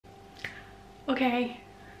Okay,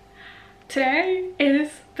 today is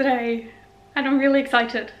the day and I'm really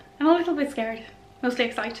excited and a little bit scared. Mostly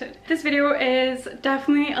excited. This video is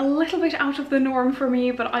definitely a little bit out of the norm for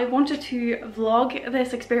me, but I wanted to vlog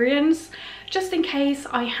this experience just in case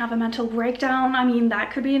I have a mental breakdown. I mean,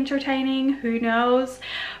 that could be entertaining, who knows.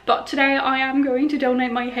 But today I am going to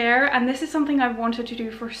donate my hair, and this is something I've wanted to do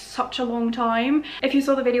for such a long time. If you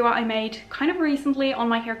saw the video I made kind of recently on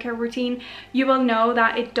my hair care routine, you will know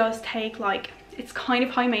that it does take it's kind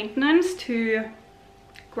of high maintenance to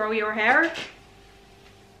grow your hair.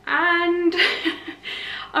 And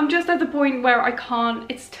I'm just at the point where I can't,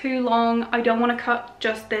 it's too long. I don't want to cut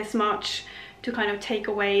just this much to kind of take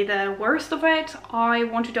away the worst of it. I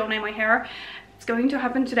want to donate my hair. It's going to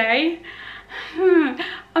happen today.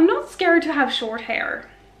 I'm not scared to have short hair.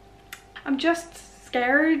 I'm just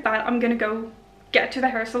scared that I'm gonna go get to the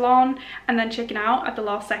hair salon and then chicken out at the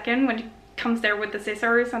last second when it comes there with the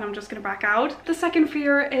scissors and I'm just gonna back out. The second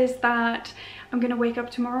fear is that I'm gonna wake up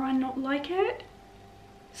tomorrow and not like it.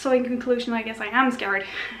 So in conclusion, I guess I am scared.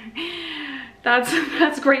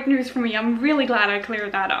 That's great news for me. I'm really glad I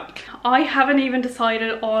cleared that up. I haven't even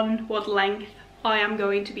decided on what length I am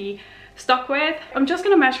going to be stuck with. I'm just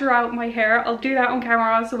gonna measure out my hair. I'll do that on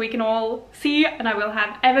camera so we can all see, and I will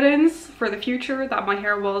have evidence for the future that my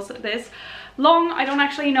hair was this long. I don't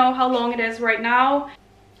actually know how long it is right now,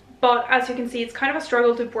 but as you can see, it's kind of a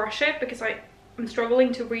struggle to brush it because I'm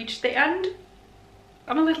struggling to reach the end.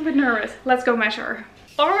 I'm a little bit nervous. Let's go measure.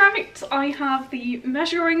 Alright, I have the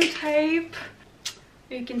measuring tape.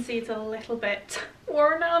 You can see it's a little bit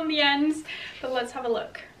worn on the ends, but let's have a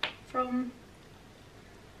look. From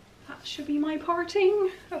that should be my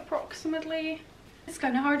parting approximately. It's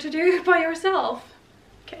kind of hard to do by yourself.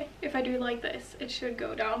 Okay, if I do like this, it should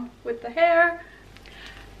go down with the hair.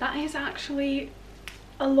 That is actually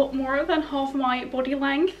a lot more than half my body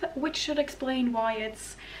length, which should explain why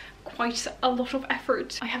it's quite a lot of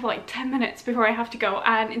effort. I have like 10 minutes before I have to go,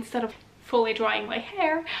 and instead of fully drying my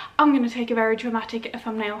hair, I'm gonna take a very dramatic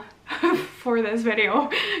thumbnail for this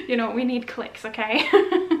video. You know, we need clicks, okay?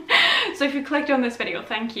 So if you clicked on this video,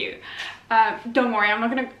 thank you. Don't worry, I'm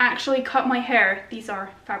not gonna actually cut my hair. These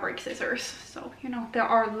are fabric scissors, so you know, there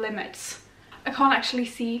are limits. I can't actually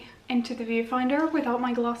see into the viewfinder without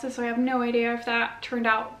my glasses, so I have no idea if that turned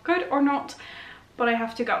out good or not. But I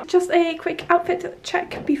have to go. Just a quick outfit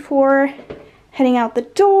check before heading out the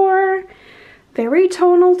door. Very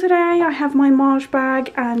tonal today. I have my Moj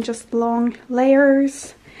bag and just long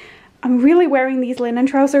layers. I'm really wearing these linen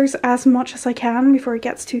trousers as much as I can before it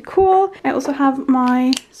gets too cool. I also have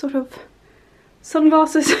my sort of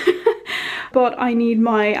sunglasses, but I need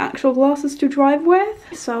my actual glasses to drive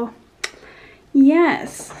with. So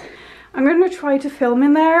yes, I'm gonna try to film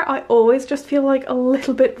in there. I always just feel like a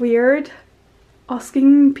little bit weird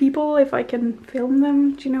asking people if I can film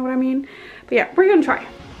them, do you know what I mean? But yeah, we're gonna try.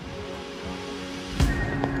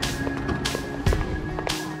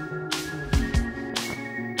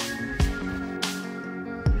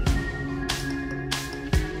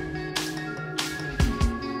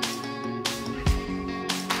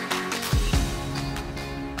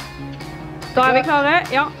 Da er vi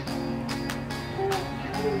klare, ja.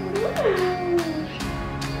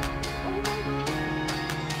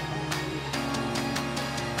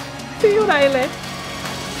 Fy, hvor deilig.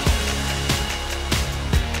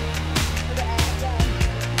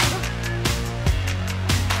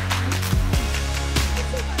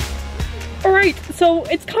 Alright, so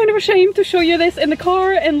it's kind of a shame to show you this in the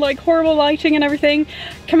car in like horrible lighting and everything.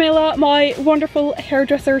 Camilla, my wonderful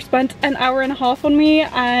hairdresser, spent an hour and a half on me,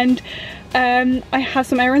 and I have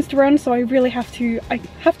some errands to run, so I really have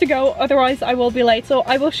to go, otherwise I will be late. So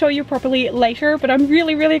I will show you properly later, but I'm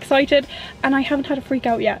really excited and I haven't had a freak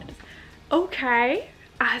out yet. Okay,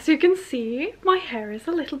 as you can see, my hair is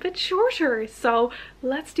a little bit shorter, so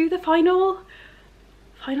let's do the final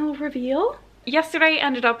reveal. Yesterday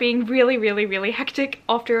ended up being really hectic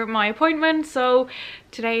after my appointment, so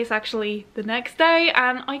today is actually the next day,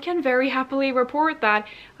 and I can very happily report that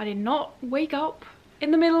I did not wake up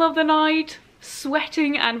in the middle of the night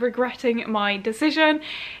sweating and regretting my decision.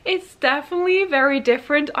 It's definitely very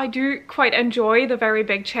different. I do quite enjoy the very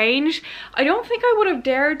big change. I don't think I would have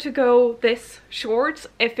dared to go this short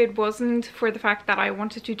if it wasn't for the fact that I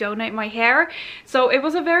wanted to donate my hair. So it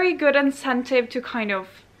was a very good incentive to kind of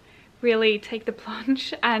really take the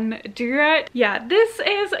plunge and do it. Yeah, this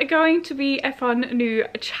is going to be a fun new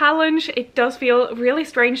challenge. It does feel really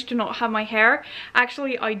strange to not have my hair.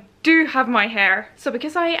 Actually, I do have my hair. So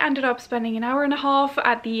because I ended up spending an hour and a half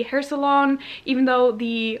at the hair salon, even though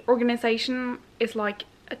the organization is like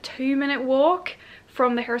a 2-minute walk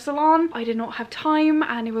from the hair salon. I did not have time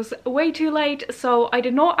and it was way too late, so I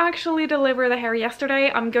did not actually deliver the hair yesterday.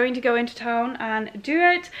 I'm going to go into town and do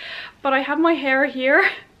it, but I have my hair here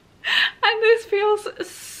and this feels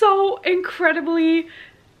so incredibly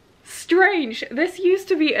strange. This used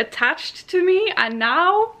to be attached to me and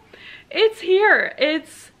now it's here.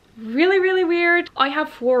 It's really, really weird. I have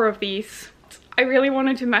 4 of these. I really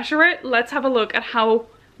wanted to measure it. Let's have a look at how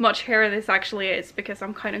much hair this actually is because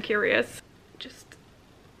I'm kind of curious.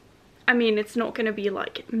 I mean, it's not going to be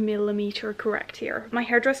like millimeter correct here. My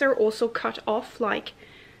hairdresser also cut off like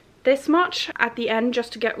this much at the end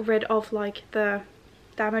just to get rid of like the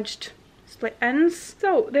damaged split ends.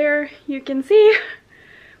 So there you can see,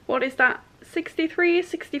 what is that?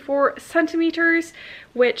 64 centimeters,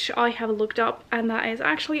 which I have looked up, and that is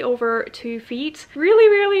actually over 2 feet.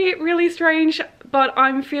 Really strange, but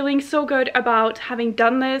I'm feeling so good about having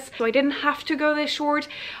done this. So I didn't have to go this short.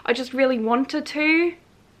 I just really wanted to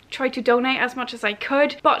try to donate as much as I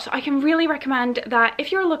could, but I can really recommend that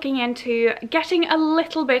if you're looking into getting a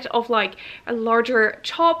little bit of like a larger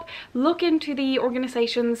chop, look into the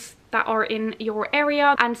organizations that are in your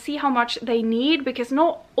area and see how much they need, because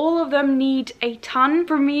not all of them need a ton.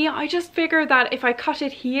 For me, I just figured that if I cut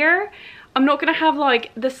it here, I'm not gonna have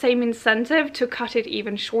like the same incentive to cut it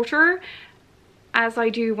even shorter as I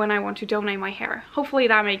do when I want to donate my hair. Hopefully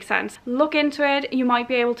that makes sense. Look into it. You might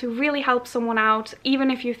be able to really help someone out,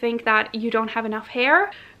 even if you think that you don't have enough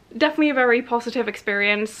hair. Definitely a very positive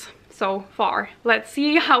experience so far. Let's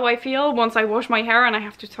see how I feel once I wash my hair and I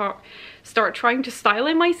have to start trying to style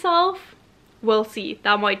it myself. We'll see.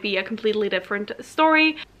 That might be a completely different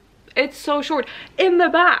story. It's so short. In the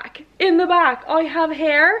back, I have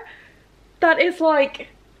hair that is like,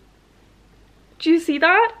 do you see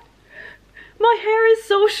that? My hair is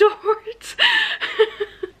so short.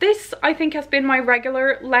 This, I think, has been my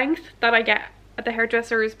regular length that I get at the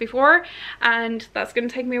hairdressers before, and that's gonna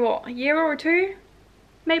take me, what, a year or 2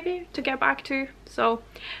 maybe to get back to. So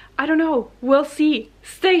I don't know, we'll see.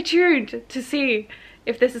 Stay tuned to see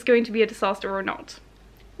if this is going to be a disaster or not.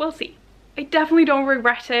 We'll see. I definitely don't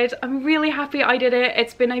regret it. I'm really happy I did it.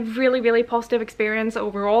 It's been a really positive experience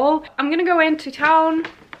overall. I'm gonna go into town.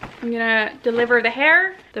 I'm gonna deliver the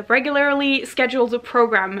hair, the regularly scheduled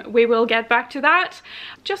program. We will get back to that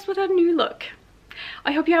just with a new look.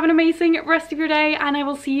 I hope you have an amazing rest of your day and I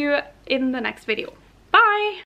will see you in the next video. Bye!